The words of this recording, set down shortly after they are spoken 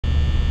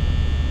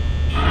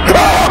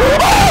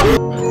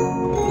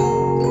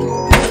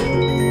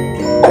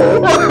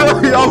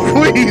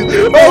Oh, please.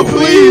 Oh,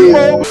 please,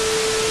 bro.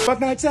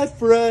 Five Nights at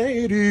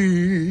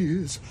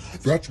Freddy's.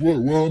 That's what I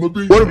wanna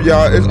be. What up,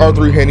 y'all? It's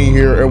R3 Henny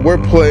here, and we're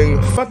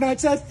playing Five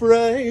Nights at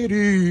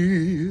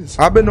Freddy's.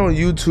 I've been on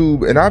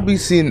YouTube, and I be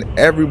seeing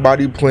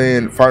everybody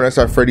playing Five Nights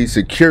at Freddy's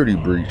Security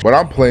Breach, but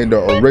I'm playing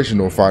the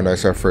original Five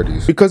Nights at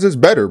Freddy's because it's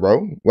better,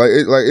 bro.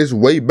 It's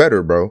way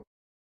better, bro.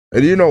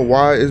 And you know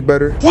why it's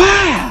better?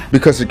 Why?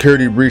 Because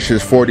Security Breach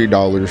is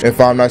 $40 and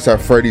Five Nights at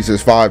Freddy's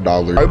is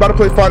 $5. I'm about to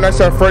play Five Nights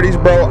at Freddy's,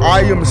 bro. I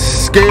am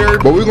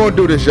scared, but we're gonna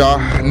do this, y'all.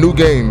 New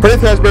game. Freddy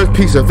Fazbear's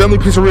Pizza. Family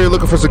pizzeria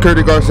looking for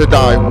security guards to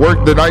die.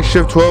 Work the night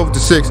shift 12 to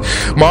 6.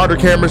 Monitor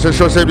cameras and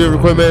show safety of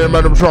equipment and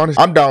animatronics.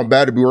 I'm down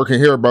bad to be working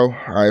here, bro.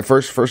 All right,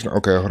 first.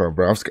 Okay, hold on,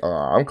 bro.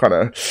 I'm kind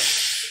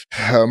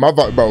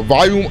of bro.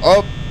 Volume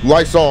up,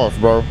 lights off,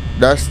 bro.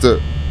 That's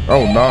the.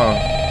 Oh nah.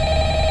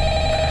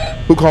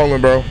 Who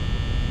calling, bro?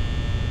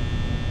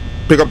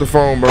 Pick up the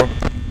phone, bro.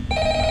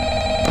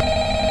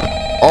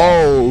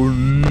 Oh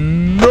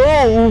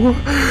no.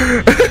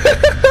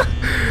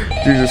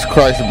 Jesus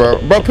Christ, bro.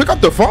 Bro, pick up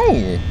the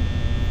phone.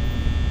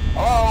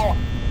 Hello.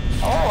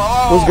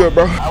 Hello. What's good,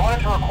 bro? I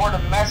wanted to record a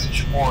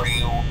message for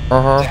you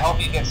to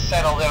help you get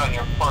settled in on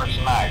your first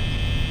night.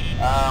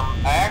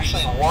 I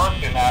actually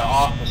worked in that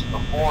office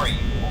before you.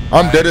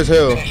 I'm dead as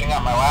hell. Finishing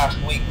up my last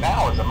week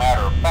now, as a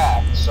matter of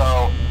fact.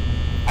 So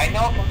I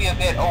know it can be a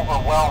bit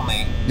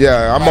overwhelming.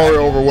 Yeah, I'm already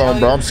overwhelmed,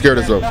 bro. I'm scared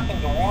as hell. There's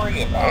nothing to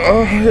worry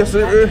about. Yes,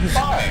 it is.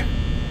 Fine.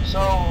 So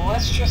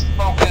let's just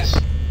focus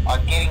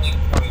on getting you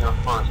through your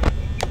first week,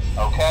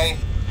 okay?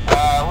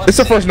 It's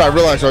the first night.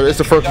 Realize, it's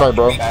the first night,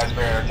 bro.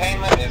 Fazbear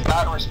Entertainment is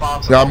not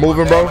responsible Y'all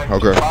moving, bro?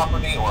 Okay.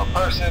 Property or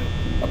person.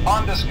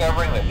 Upon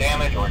discovering that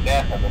damage or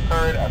death has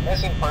occurred, a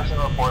missing person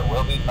report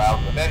will be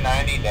filed within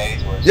 90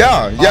 days.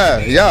 Yeah.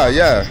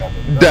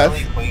 Death.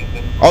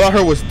 All I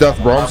heard was death,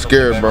 bro. I'm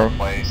scared, bro.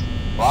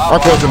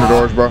 I'm closing the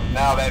doors, bro.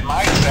 Now that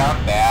might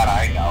sound bad,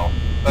 I know.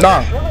 But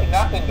there's really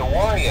nothing to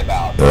worry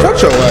about.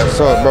 Shut your ass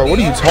up, bro. What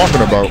are you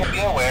talking about?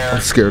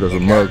 I'm scared as a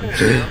mug.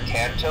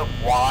 Tend to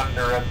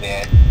wander a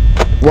bit.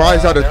 Why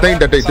is that a thing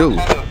that they do?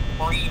 Kind of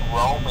free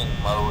roaming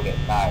mode at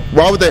night.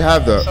 Why would they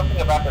have that?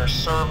 Something about their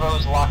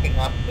servos locking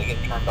up if they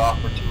get turned off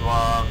for too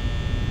long.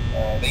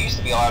 They used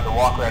to be allowed to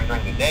walk around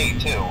during the day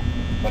too.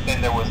 But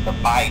then there was the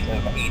bite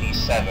of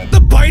 87.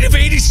 The bite of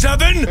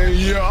 87?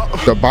 Yeah.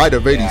 The bite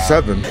of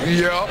 87?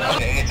 Yeah.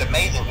 It's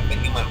amazing that the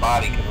human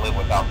body can live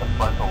without the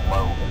frontal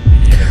lobe.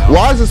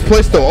 Why is this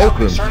place still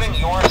open? Concerning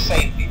your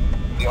safety,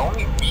 the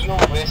only real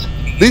risk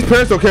to you, these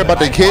parents don't care about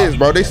their kids,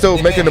 bro. They still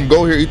making them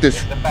go here eat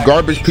this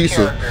garbage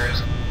pizza.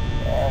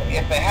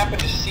 If they happen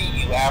to see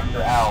you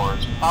after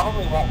hours,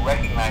 probably won't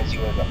recognize you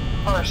as a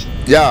person.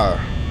 Yeah.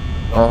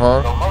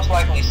 They'll most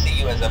likely see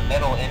you as a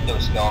metal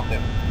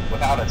endoskeleton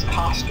without its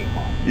costume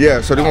on.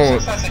 Yeah, so they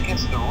won't. Since that's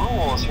against the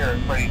rules here at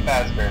Freddy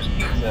Fazbear's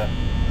Pizza,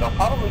 they'll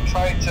probably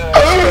try to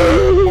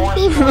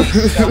forcefully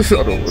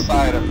stuff you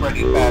inside a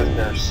Freddy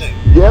Fazbear suit.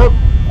 Yep.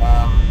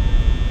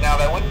 Now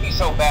that wouldn't be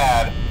so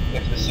bad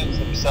if the suits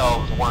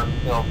themselves weren't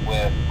filled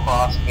with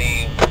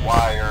cross-beam,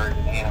 wired,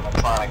 and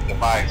animatronic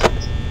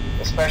devices,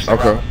 especially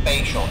around the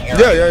facial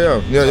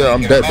area. Yeah.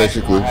 I'm dead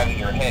basically. Having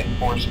your head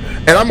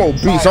and I'm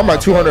obese. I'm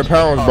like 200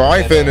 pounds, bro. I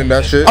ain't fitting in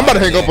that shit. I'm about to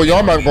hang up on you.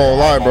 I'm not gonna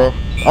lie, bro.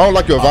 I don't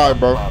like your vibe,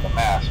 bro.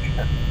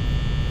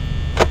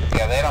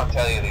 Yeah, they don't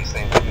tell you these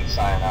things when you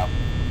sign up.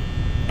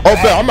 Oh,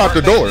 bet I'm out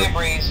the door.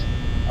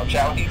 I'll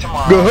chat with you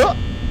tomorrow. Good.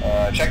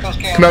 Check those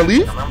cameras. Can I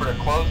leave? Remember to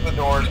close the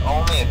doors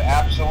only if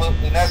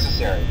absolutely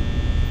necessary.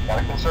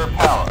 Gotta conserve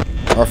power.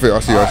 I see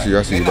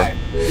you, bro.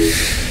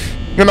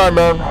 Good night,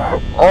 man.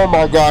 Oh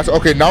my gosh.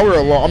 Okay, now we're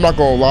alone. I'm not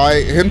gonna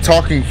lie. Him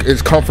talking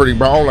is comforting,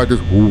 bro. I don't like this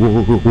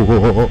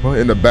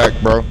in the back,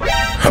 bro.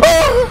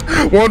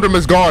 Oh, one of them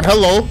is gone.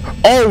 Hello.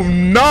 Oh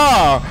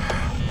nah.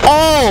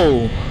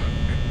 Oh,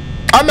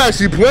 I'm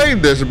actually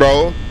playing this,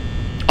 bro.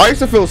 I used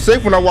to feel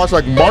safe when I watched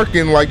like Mark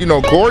and like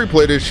Corey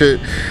play this shit.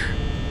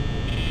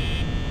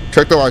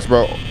 Check the lights,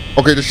 bro.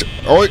 Okay,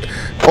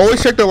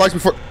 always check the lights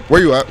before.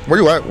 Where you at? Where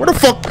the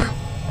fuck?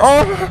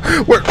 Oh,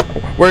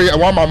 where you at?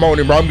 Why am I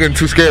moaning, bro? I'm getting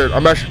too scared.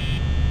 I'm actually.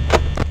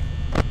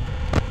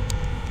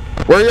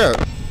 Where you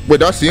at? Wait,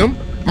 did I see him?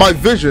 My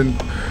vision,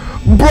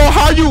 bro.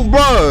 How you,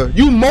 bro?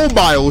 You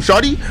mobile,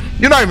 shawty?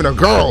 You're not even a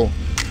girl.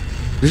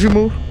 Did you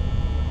move?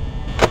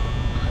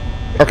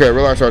 Okay,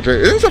 relax, RJ.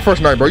 This is the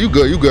first night, bro. You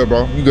good,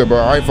 bro.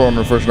 I ain't falling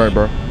on the first night,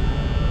 bro.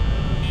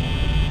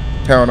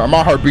 Hell no,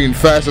 my heart beating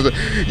fast as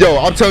yo,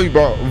 I'm telling you,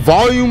 bro.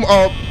 Volume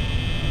up,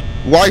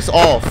 lights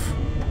off.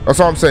 That's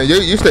all I'm saying.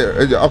 You stay.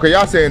 Okay,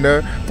 y'all saying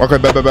there. Okay,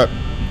 bet.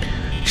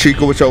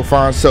 Chico with your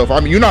fine self. I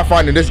mean, you're not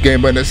finding this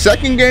game, but in the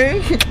second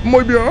game,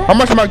 how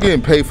much am I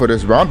getting paid for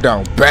this, bro? I'm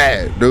down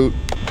bad, dude.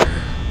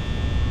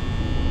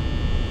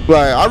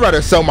 Like, I'd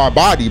rather sell my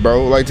body,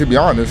 bro. Like, to be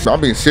honest, I'm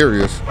being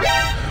serious.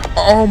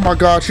 Oh my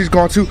God, she's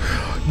gone too.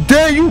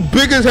 Damn, you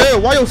big as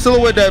hell. Why your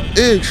silhouette that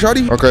big,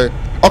 shawty?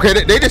 Okay,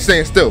 they just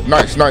staying still.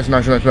 Nice.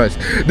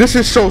 This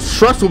is so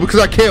stressful because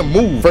I can't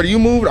move. Freddy, you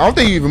moved? I don't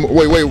think you even.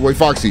 Wait,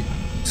 Foxy.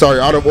 Sorry,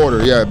 out of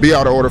order. Yeah, be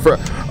out of order.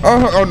 Oh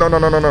no.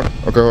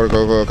 Okay,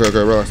 okay,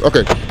 relax.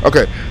 Okay.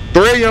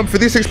 3 a.m.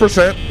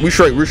 56%. We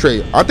straight.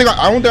 I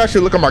don't think I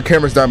should look at my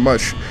cameras that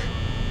much,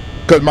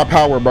 cause my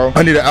power, bro.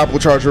 I need an Apple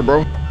charger,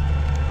 bro.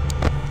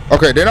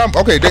 Okay, they're not.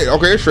 Okay,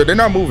 it's straight. They're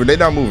not moving.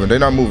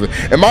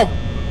 And my.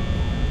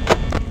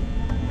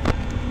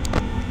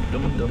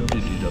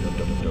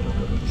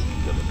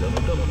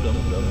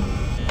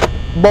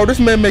 Bro, this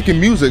man making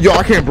music. Yo,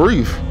 I can't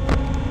breathe.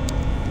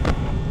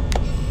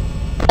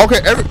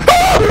 Okay,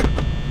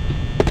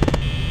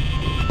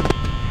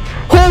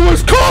 who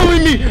was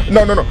calling me?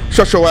 No.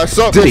 Shut your ass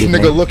up. This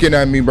nigga looking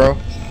at me, bro.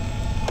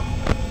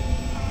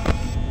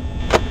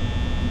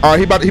 Alright,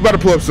 he about to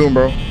pull up soon,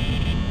 bro.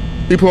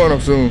 He pulling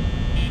up soon.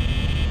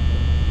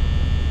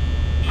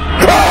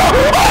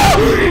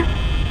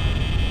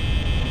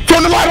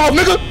 Turn the light off,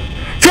 nigga.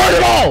 Turn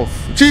it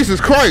off. Jesus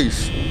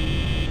Christ.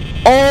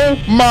 Oh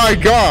my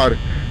God.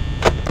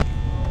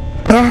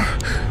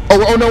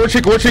 Oh no, where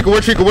Chica? Where Chica?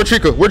 Where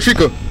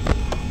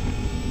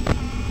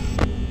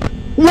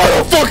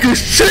the fuck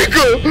is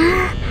Chica?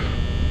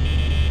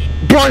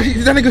 Bro,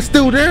 that nigga's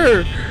still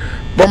there.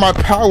 Bro, my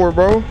power,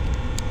 bro.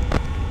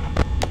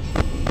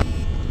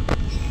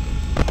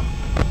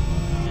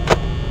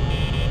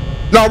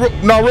 Nah,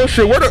 real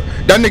shit.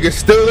 That nigga's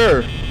still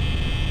there.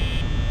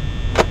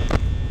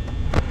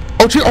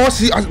 Oh,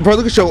 see, bro,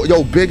 look at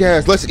your big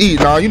ass. Let's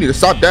eat. Nah, you need to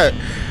stop that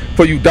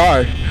before you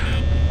die.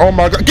 Oh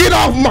my God, get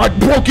off my,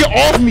 bro, get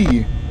off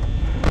me.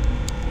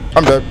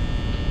 I'm dead.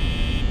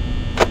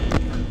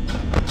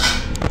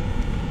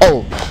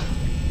 Oh,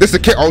 this is the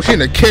kid. Oh, she in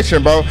the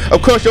kitchen, bro.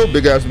 Of course your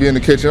big ass be in the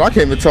kitchen. I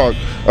can't even talk.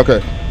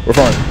 Okay, we're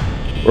fine.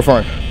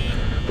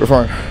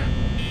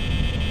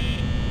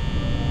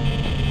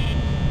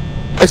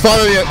 It's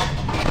finally it.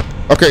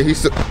 Okay,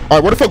 he's all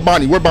right. Where the fuck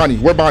Bonnie? Where Bonnie?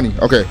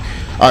 Okay,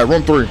 all right,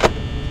 room 3.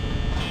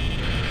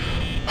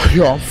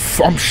 Yo,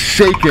 I'm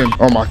shaking.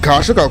 Oh my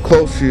gosh, look how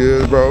close she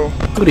is, bro.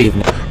 Good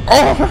evening.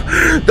 Oh,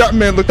 that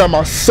man looked at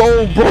my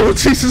soul, bro.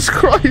 Jesus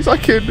Christ, I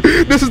can't.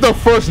 This is the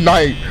first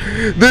night.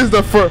 This is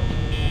the first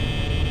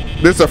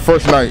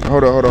night.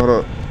 Hold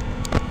on.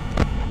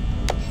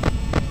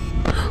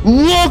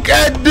 Look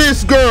at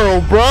this girl,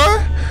 bro.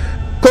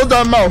 Close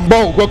that mouth,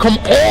 bro. Well, come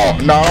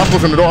on. Nah, I'm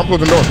closing the door.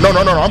 No,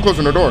 I'm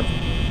closing the door.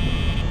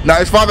 Nah,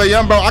 it's 5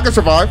 a.m., bro. I can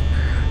survive.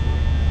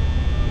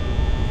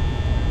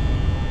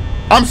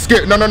 I'm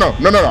scared. No.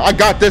 I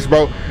got this,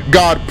 bro.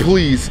 God,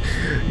 please.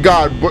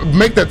 God,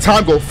 make the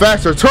time go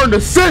faster. Turn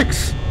to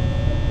 6.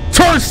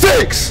 Turn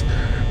 6.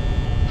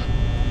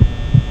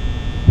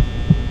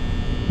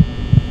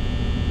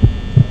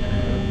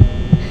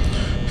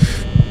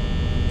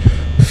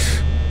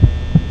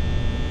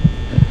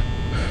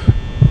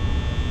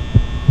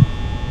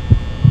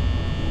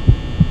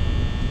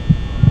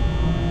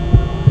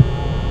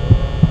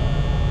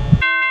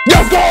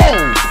 Let's go.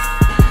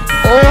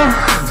 Oh.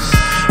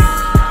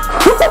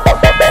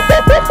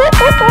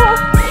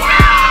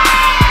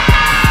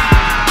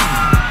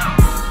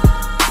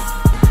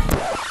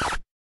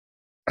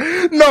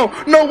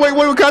 No, wait,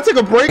 can I take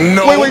a break?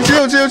 No. Wait,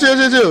 chill.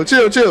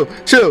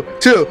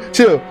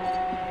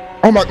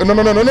 Oh my,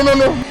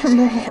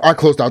 no. I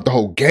closed out the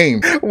whole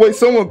game. Wait,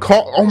 someone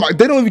called, oh my,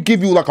 they don't even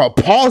give you like a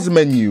pause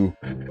menu.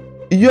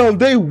 Yo,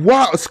 they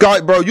wild.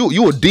 Sky, bro,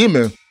 you a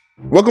demon.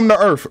 Welcome to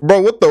Earth.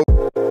 Bro, what the?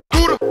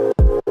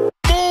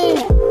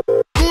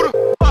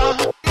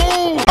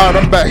 Alright,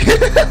 I'm back.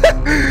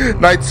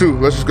 Night 2,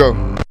 let's just go.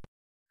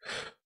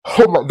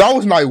 Hold on, that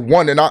was night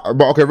 1 and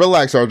okay,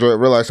 relax,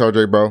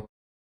 RJ, bro.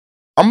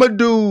 I'm gonna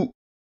do,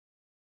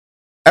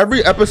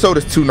 every episode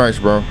is 2 nights,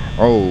 bro.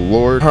 Oh,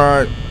 Lord.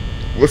 Alright.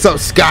 What's up,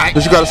 Sky?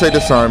 What you gotta say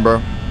this time, bro?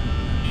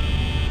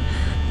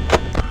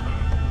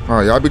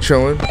 Alright, y'all be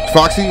chilling.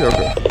 Foxy?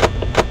 Okay.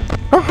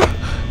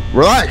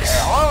 Relax.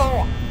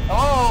 Hello?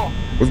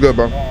 What's good,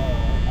 bro?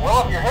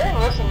 Well, if you're hearing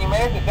this and you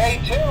made it to day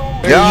 2.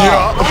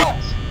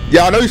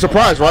 Yeah, I know you're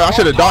surprised, right? I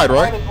should have died,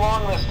 right? As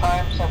long this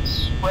time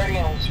since Freddy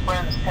and his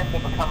friends tend to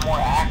become more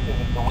active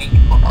as the week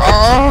progresses.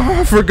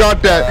 Oh, I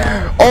forgot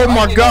that. Oh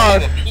my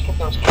God. I need to peek at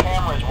those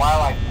cameras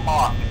while I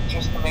talk,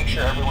 just to make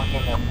sure everyone's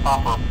in their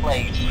proper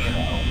place, you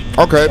know.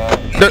 Okay.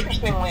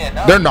 Interestingly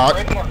enough, they're not.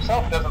 Freddy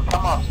himself doesn't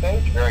come off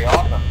stage very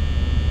often.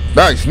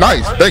 Nice.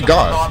 Thank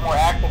God. A lot more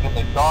active in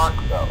the dark,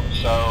 though.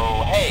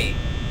 So hey,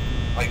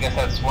 I guess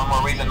that's one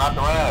more reason not to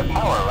run out of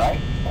power, right?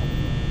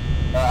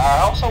 I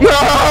also like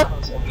the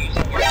importance of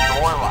using your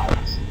door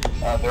lights.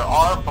 There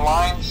are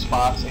blind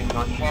spots in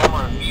your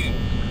camera view,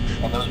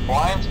 and those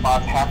blind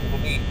spots happen to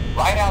be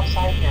right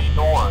outside your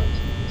doors.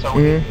 So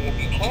if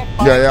you can't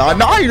find I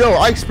know,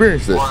 I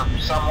experienced it. Or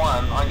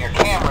someone on your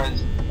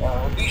cameras,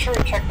 be sure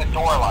to check the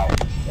door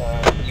lights.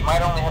 You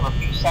might only have a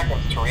few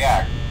seconds to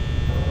react.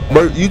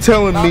 But you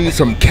telling me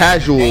some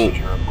casual...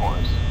 Danger, of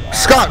course.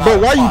 Scott, bro,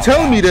 why are you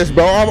telling me this,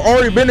 bro? I've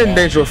already been in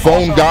danger.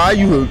 Phone guy,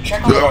 you...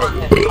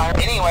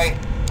 Anyway,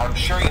 I'm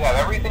sure you have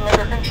everything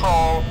under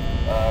control.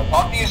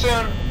 Talk to you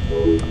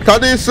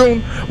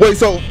soon. Wait,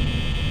 so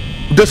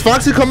does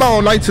Foxy come out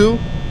on night 2?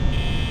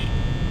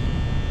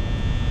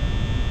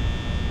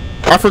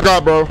 I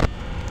forgot, bro.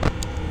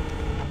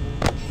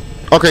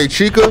 Okay,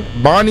 Chica,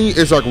 Bonnie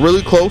is like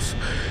really close.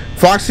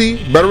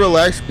 Foxy, better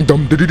relax.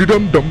 Dum dum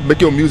dum dum.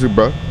 Make your music,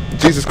 bro.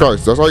 Jesus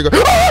Christ, that's all you got.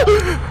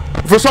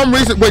 For some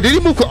reason, wait, did he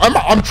move?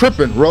 I'm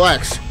tripping.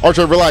 Relax,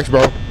 Archer, relax,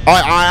 bro.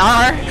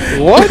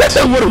 What?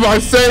 What am I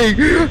saying?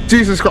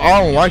 Jesus Christ,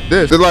 I don't like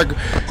this. They're like,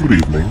 good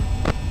evening.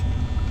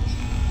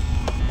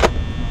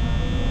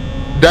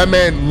 That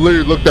man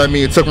literally looked at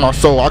me and took my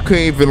soul. I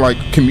couldn't even like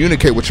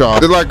communicate with y'all.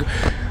 They're like,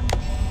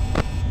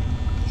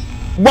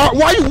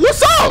 why you?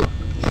 What's up?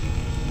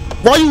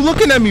 Why are you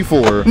looking at me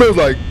for? And I was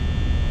like,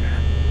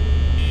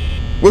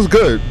 what's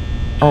good?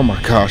 Oh my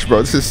gosh,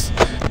 bro, this is.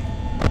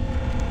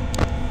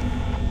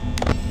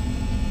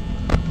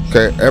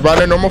 Okay, everybody in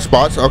their normal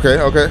spots.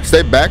 Okay,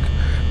 stay back.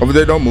 Over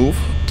there, don't move.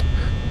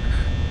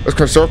 Let's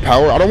conserve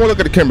power. I don't want to look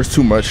at the cameras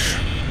too much.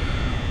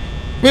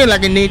 Feel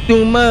like I need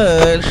too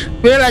much.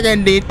 Feel like I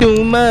need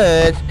too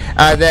much.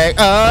 I think,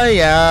 oh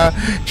yeah,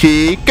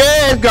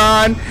 Chica's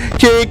gone.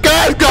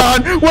 Chica's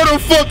gone. What the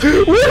fuck?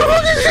 Where the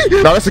fuck is she?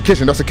 No, that's the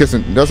kitchen. That's the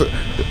kitchen. That's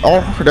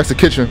the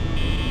kitchen.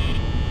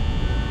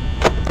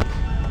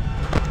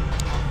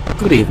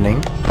 Good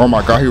evening. Oh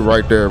my God, he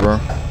right there, bro.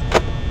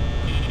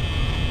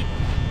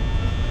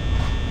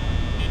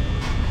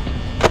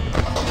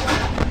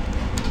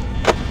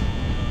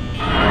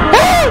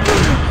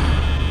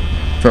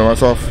 Turn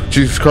lights off.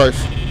 Jesus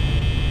Christ.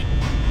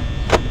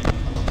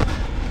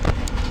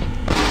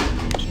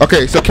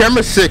 Okay, so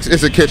camera 6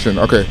 is the kitchen.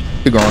 Okay,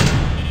 keep going.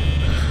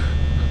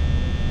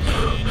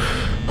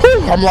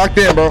 Whew, I'm locked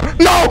in, bro.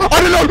 No,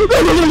 I didn't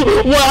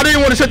know. Well, I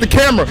didn't want to shut the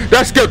camera.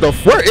 That scared the.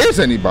 Where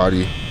is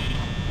anybody?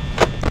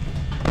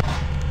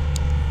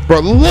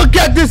 Bro, look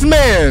at this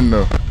man.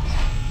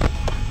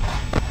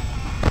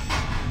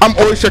 I'm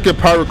always checking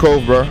Private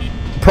Cove, bro.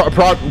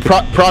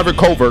 Private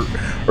Covert.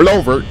 Or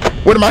Lovert.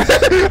 What am I?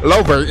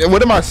 Lovert.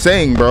 What am I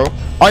saying, bro?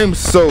 I am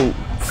so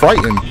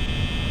frightened.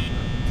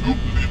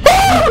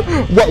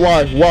 What?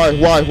 Why?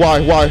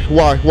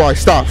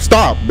 Stop,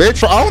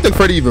 bitch. I don't think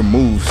Freddy even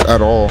moves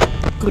at all.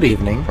 Good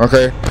evening.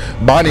 Okay.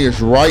 Bonnie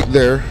is right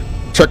there.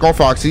 Check on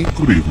Foxy.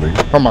 Good evening.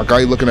 Oh my God,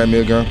 you looking at me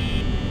again?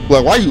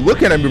 Like, why are you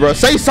looking at me, bro?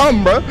 Say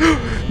something, bro.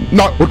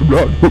 Not.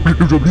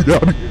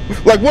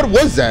 Like, what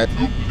was that?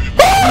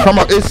 Come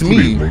on, it's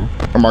me.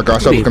 Oh my gosh,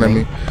 stop looking at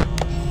me.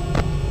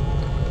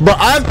 But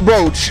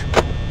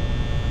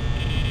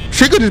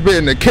she could just be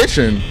in the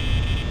kitchen.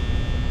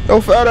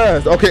 No fat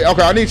ass. Okay,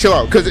 I need to chill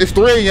out because it's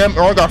 3 a.m. and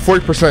I only got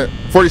 40%,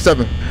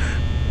 47.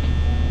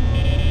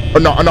 Oh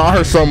no, I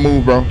heard some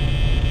move, bro.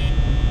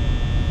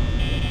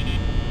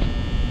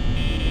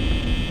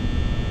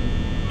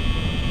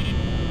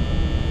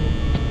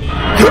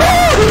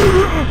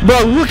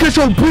 Bro, look at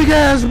your big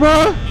ass,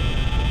 bro.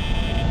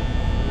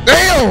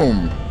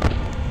 Damn.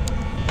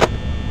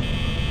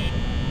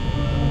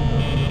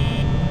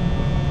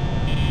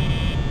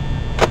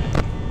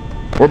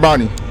 Where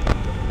Bonnie?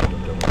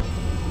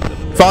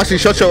 Foxy,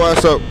 shut your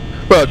ass up.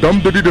 Bro,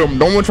 dum.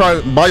 No one try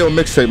to buy your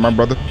mixtape, my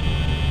brother.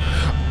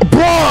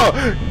 Bro,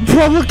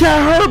 look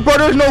at her, bro.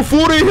 There's no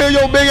food in here,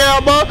 yo big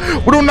ass, bro.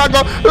 We do not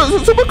go.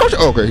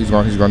 Okay, he's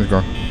gone.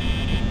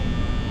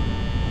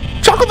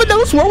 Chocolate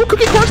vanilla swirl with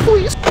cookie crunch,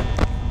 please.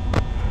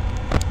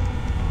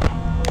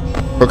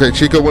 Okay,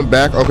 Chica went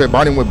back. Okay,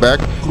 Bonnie went back.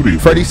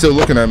 Freddy's still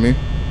looking at me.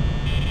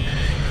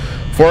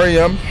 4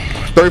 a.m.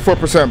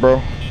 34%,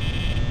 bro.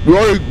 We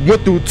already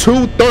went through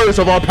 2/3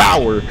 of our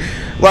power.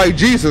 Like,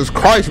 Jesus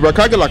Christ, bro.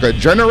 Can I get like a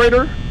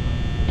generator?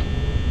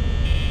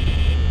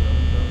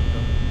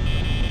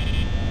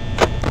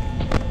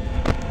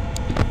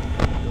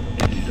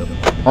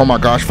 Oh my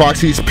gosh,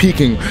 Foxy's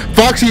peeking.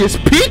 Foxy is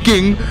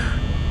peeking?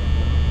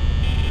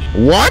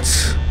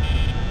 What?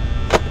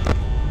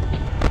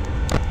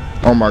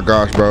 Oh my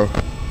gosh, bro.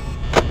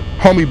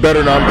 Homie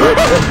better not move.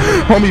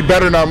 Homie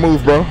better not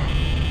move, bro.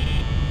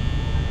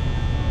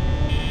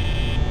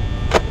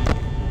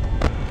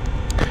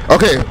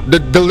 Okay,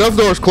 the left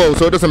door is closed,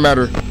 so it doesn't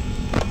matter.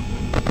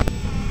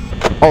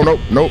 Oh,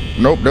 nope,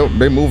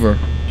 they moving.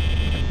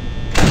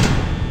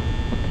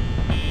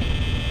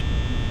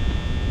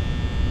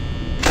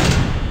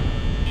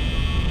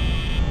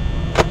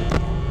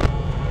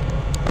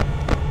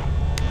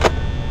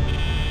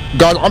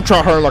 Guys, I'm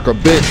trying hard like a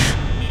bitch.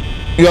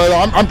 Yo,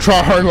 I'm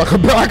trying hard like a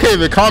bitch. I can't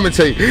even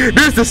commentate.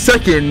 This is the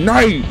second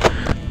night.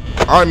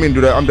 I didn't mean to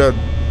do that. I'm dead.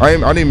 I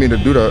didn't mean to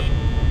do that.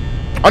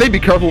 I need to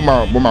be careful with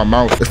my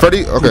mouth. It's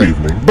Freddy? Okay.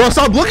 Bro,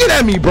 stop looking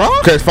at me, bro.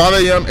 Okay, it's 5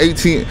 a.m.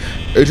 18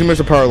 minutes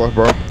of power left,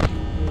 bro.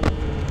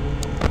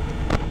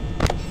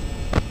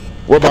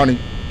 Where Bonnie?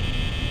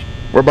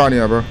 Where Bonnie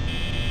at, bro?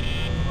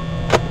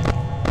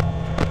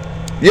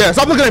 Yeah,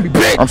 stop looking at me,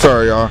 bitch. I'm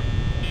sorry, y'all.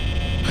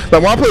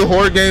 Like, when I play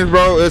horror games,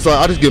 bro, it's like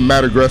I just get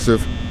mad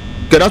aggressive.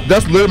 Okay,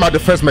 that's literally my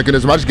defense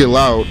mechanism. I just get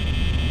loud.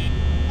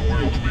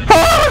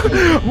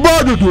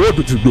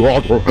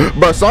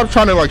 Bro, stop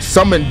trying to like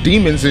summon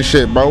demons and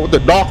shit, bro. With the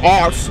dark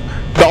arts,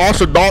 the arts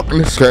of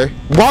darkness. Okay,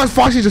 why is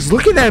Foxy just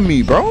looking at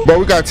me, bro? Bro,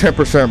 we got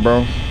 10%,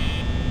 bro.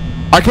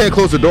 I can't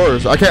close the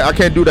doors. I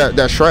can't do that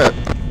strat.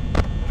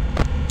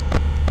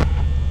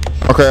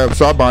 Okay, I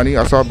saw Bonnie.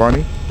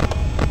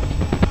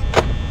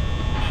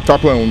 Stop Stop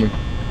playing with me.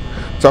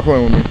 Stop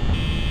playing with me.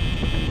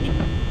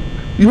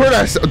 You heard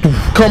that?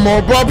 Come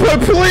on, bro,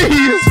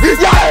 please.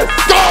 Yes,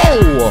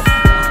 go.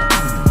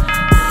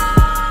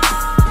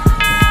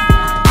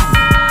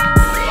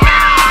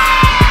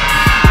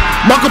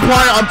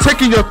 Markiplier, I'm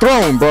taking your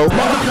throne, bro.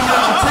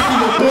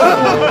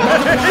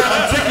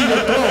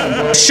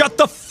 Shut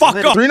the fuck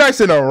up. 3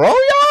 nights in a row,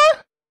 y'all?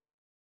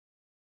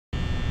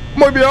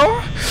 Maybe,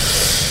 y'all.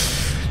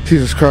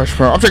 Jesus Christ,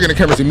 bro. I'm checking the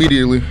cameras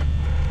immediately.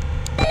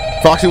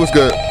 Foxy, what's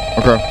good?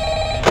 Okay.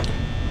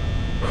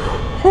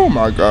 Oh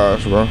my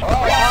gosh, bro.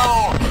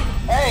 Oh,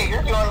 hey,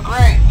 you're doing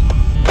great.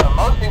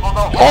 Most people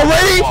don't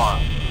already?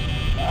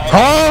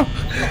 Huh?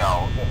 You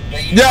know,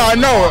 yeah, I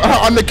know.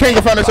 I'm the king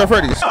of FNAF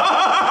Freddy's.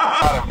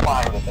 Not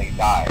implying that they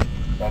died.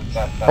 That's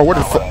oh, what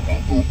the fuck?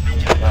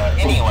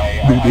 Anyway,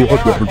 I don't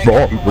want to take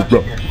up too much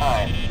of your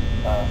time.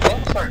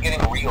 Things start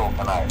getting real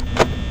tonight.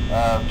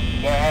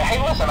 Hey,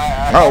 listen, I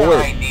have an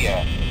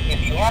idea. If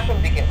you happen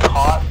to get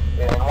caught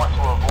and want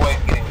to avoid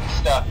getting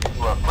stuck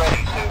into a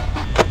Freddy suit,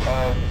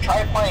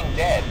 try playing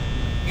dead.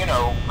 You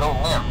know, go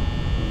limp.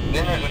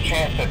 Then there's a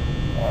chance that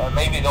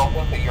maybe they'll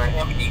think that you're an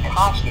empty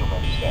costume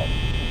instead.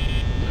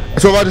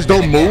 So if I just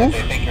don't move?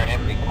 If they think you're an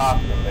empty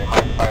costume, they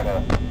might try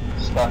to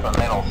stuff a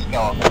metal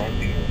skeleton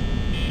into you.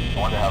 I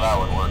wonder how that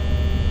would work.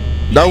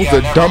 That was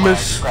the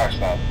dumbest. Scratch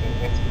that.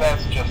 It's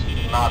best just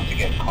not to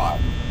get caught.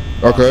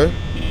 Okay.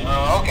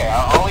 Okay,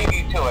 I'll leave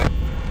you to it.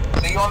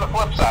 See you on the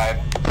flip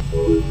side.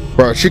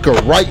 Bro, Chica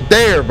right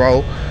there,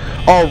 bro.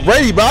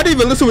 Already, but I didn't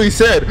even listen to what he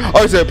said.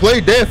 Oh, he said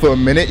play dead for a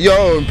minute.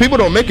 Yo, people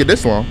don't make it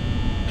this long.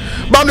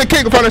 But I'm the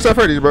king of FNAF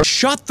Freddy's, bro.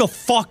 Shut the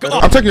fuck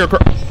up. I'm taking your car.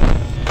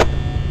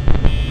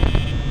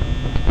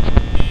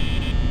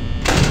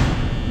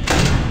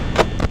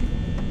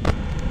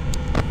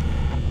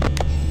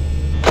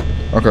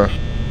 Okay.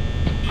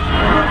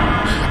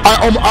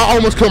 I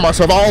almost killed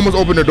myself. I almost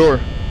opened the door.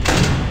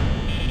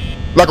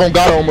 Like on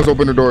God, I almost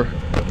opened the door.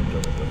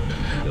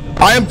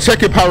 I am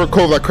checking Pirate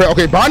Cove like crazy.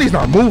 Okay, Bonnie's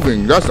not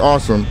moving. That's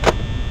awesome.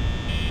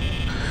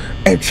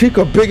 And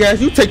Chica, big ass,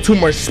 you take too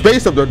much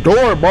space of the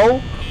door,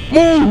 bro.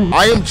 Move.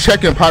 I am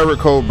checking Pirate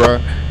Cove, bro.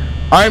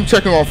 I am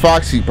checking on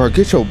Foxy, bro.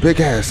 Get your big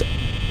ass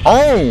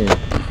on.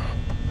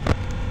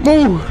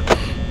 Move.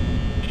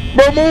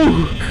 Bro,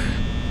 move.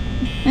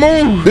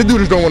 Move. This dude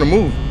just don't want to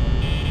move.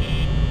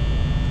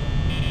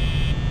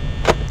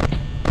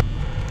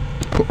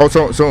 Oh,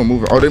 someone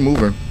moving. Oh, they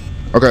moving.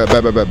 Okay,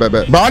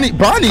 bad.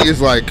 Bonnie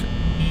is like,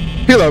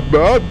 he like,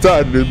 bro, I'm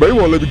tired of this, but he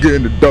won't let me get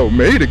in the door,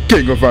 man. He the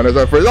king of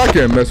FNAF Freddy's. I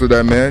can't mess with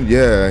that, man.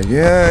 Yeah,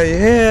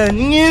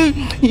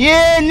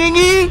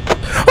 nigga.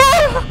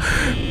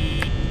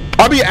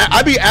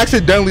 I be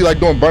accidentally like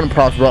doing button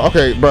props, bro.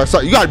 Okay, bro,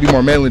 so you gotta be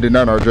more manly than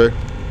that, RJ.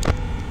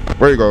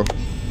 Where you go?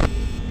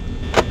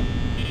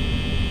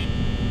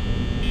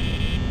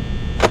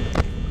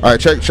 All right,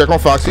 check on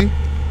Foxy.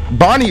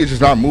 Bonnie is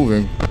just not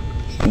moving.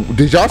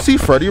 Did y'all see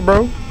Freddy,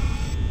 bro?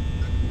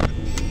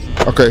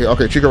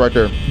 Okay, Chica right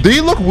there. Did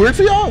he look weird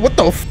to y'all? What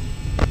the f?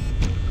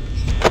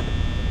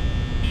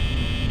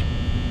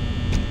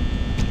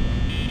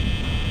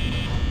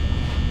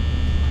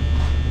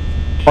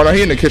 Oh no,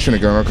 he in the kitchen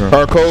again.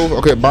 Okay. Cove.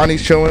 Okay,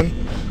 Bonnie's chilling.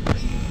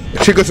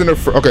 Chica's in the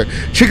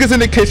Chica's in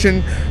the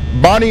kitchen.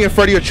 Bonnie and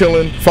Freddy are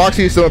chilling.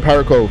 Foxy is still in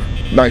Pirate Cove.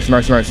 Nice.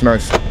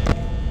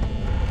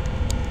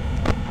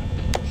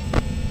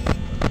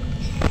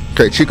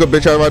 Okay, Chica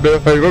bitch out right there.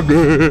 Hey,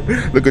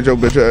 look at your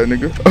bitch ass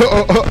nigga.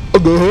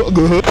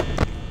 Good.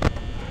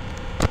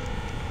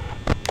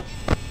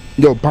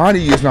 Yo,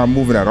 Bonnie is not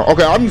moving at all.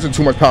 Okay, I'm using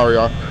too much power,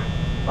 y'all.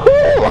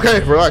 Okay,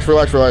 relax,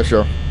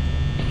 y'all.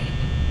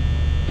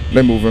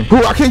 They moving.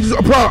 I can't use,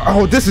 bro.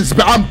 Oh, this is,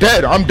 I'm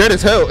dead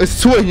as hell. It's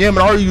 2 a.m. and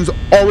I already used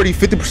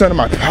 50% of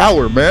my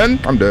power, man.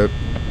 I'm dead.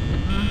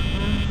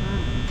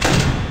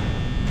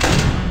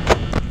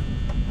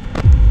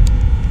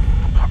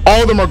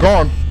 All of them are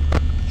gone.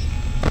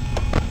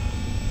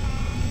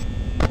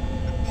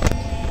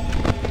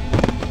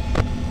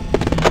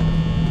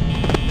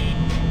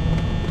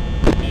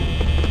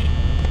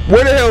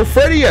 Where the hell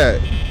Freddy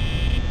at?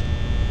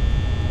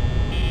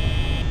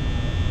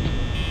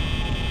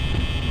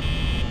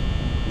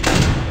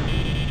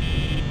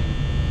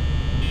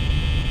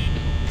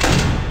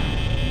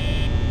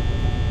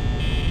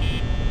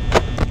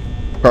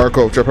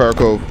 Check Pirate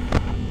Cove.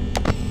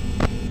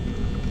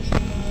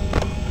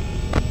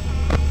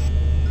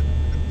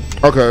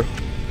 Okay.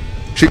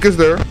 Chica's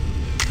there.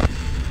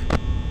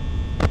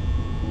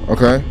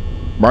 Okay.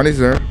 Bonnie's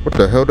there. What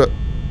the hell?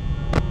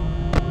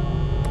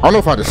 I don't know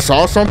if I just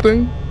saw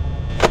something,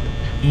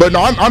 but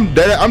no, I'm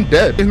dead. I'm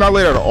dead. It's not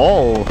late at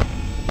all,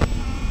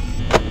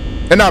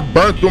 and I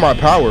burned through my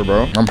power,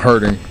 bro. I'm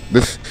hurting.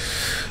 This.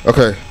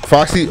 Okay,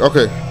 Foxy.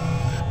 Okay,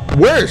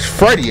 where is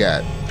Freddy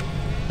at?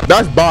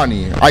 That's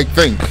Bonnie, I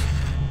think.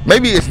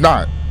 Maybe it's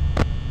not.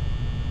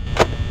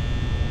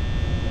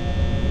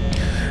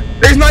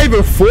 It's not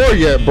even 4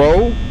 yet,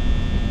 bro.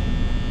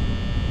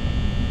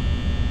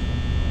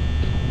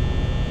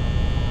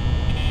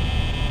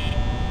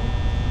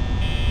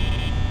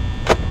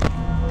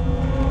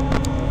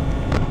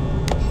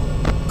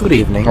 Good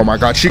evening. Oh my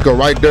God, Chico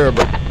right there,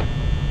 bro.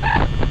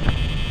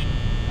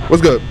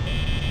 What's good?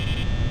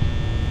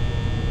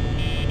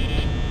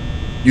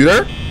 You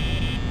there?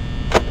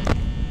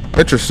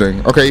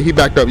 Interesting. Okay, he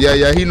backed up.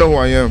 Yeah, he know who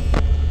I am.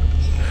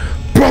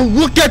 Bro,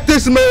 look at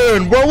this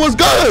man, bro. What's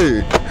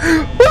good?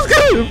 What's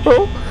good,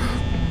 bro?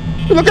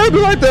 Look at me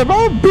like that, bro.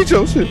 I'll beat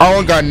your shit. I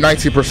only got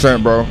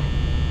 90%, bro.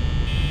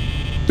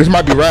 This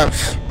might be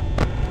raps.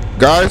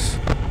 Guys?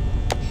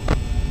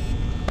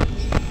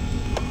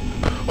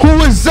 Who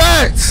is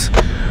that?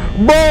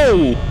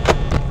 Bro!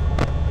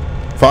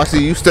 Foxy,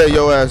 you stay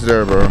your ass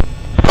there, bro.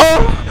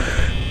 Oh!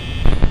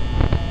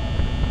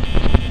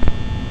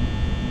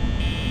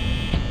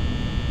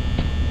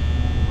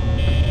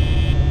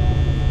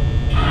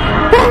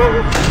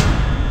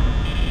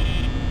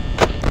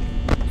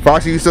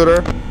 Foxy, you still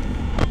there?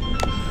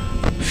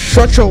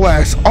 Shut your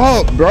ass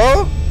up,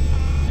 bro.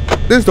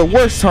 This is the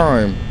worst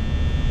time.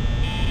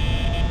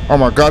 Oh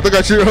my God, look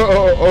at you.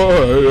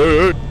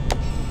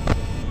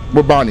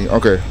 With Bonnie.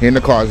 Okay, he in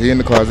the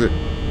closet.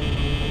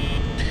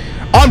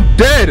 I'm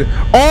dead.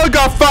 Oh, I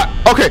got five.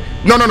 Okay,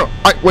 no.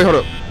 Wait, hold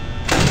up.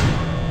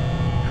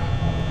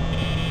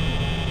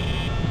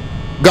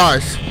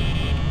 Guys.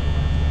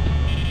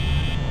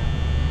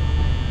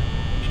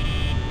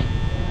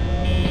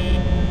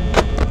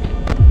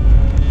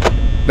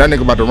 That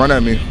nigga about to run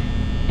at me.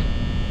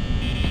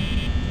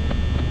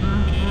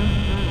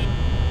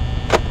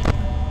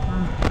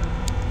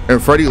 And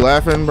Freddy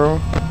laughing,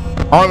 bro.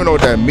 I don't even know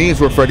what that means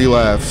when Freddy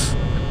laughs.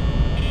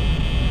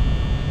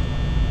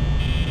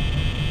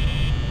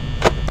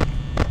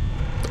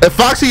 If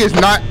Foxy is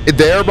not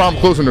there, bro, I'm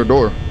closing the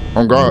door.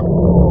 On God.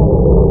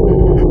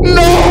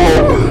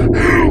 No!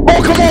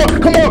 Oh, come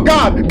on,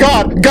 God.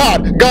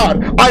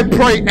 I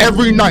pray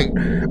every night.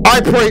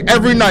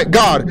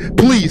 God,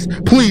 please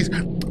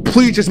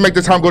just make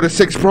the time go to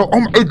 6, bro.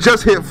 It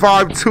just hit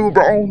 5-2,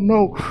 bro. Oh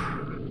no.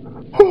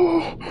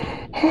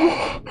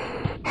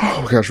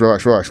 Oh gosh,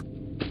 relax.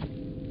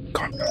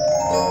 Calm down.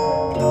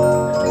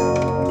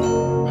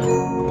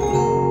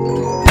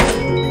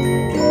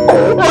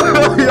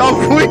 Oh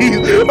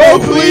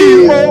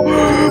please, bro.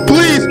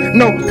 Please,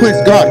 no, please,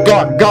 God,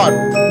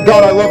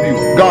 I love you,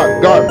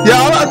 God.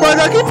 Yeah,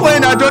 I keep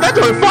playing that joint. That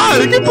joint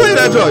fine. Keep playing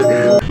that joint.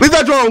 Leave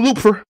that joint on loop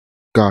for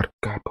God,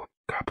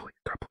 please.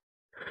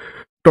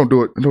 Don't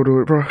do it,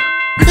 bro.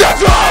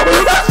 Let's go!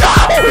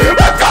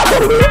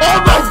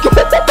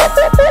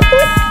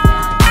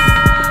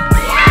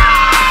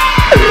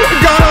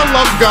 Oh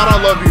my God, I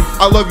love you.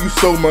 I love you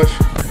so much.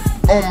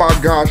 Oh my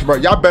gosh, bro.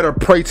 Y'all better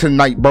pray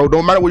tonight, bro.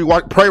 No matter what you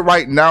want, pray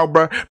right now,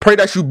 bro. Pray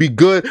that you be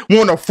good.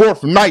 We're on the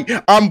 4th night.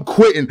 I'm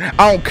quitting.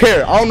 I don't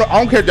care. I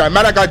don't care if y'all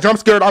mad I got jump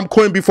scared. I'm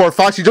quitting before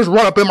Foxy just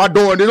run up in my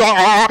door and just,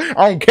 I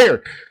don't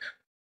care.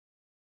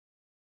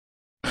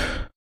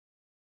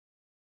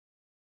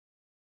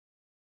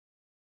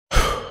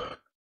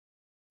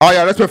 Oh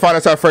yeah, that's been Five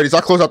Nights at Freddy's.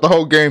 I close out the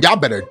whole game. Y'all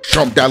better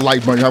jump that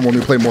like button. Y'all want me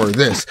to play more of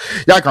this.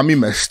 Y'all got me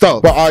messed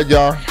up. But alright,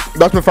 y'all.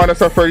 That's been Five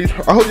Nights at Freddy's.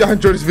 I hope y'all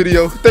enjoyed this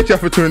video. Thank y'all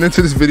for tuning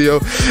into this video.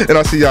 And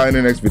I'll see y'all in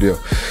the next video.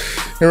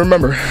 And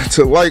remember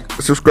to like,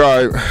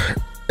 subscribe,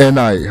 and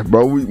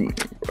bro.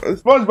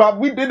 SpongeBob,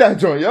 we did that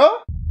joint,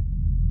 y'all.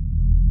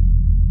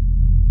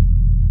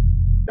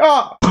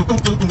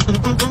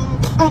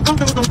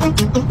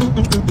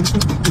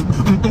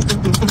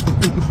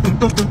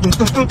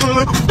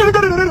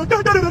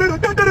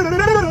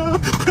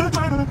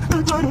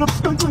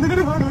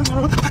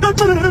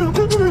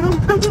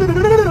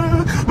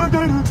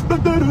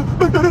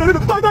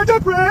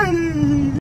 Freddy.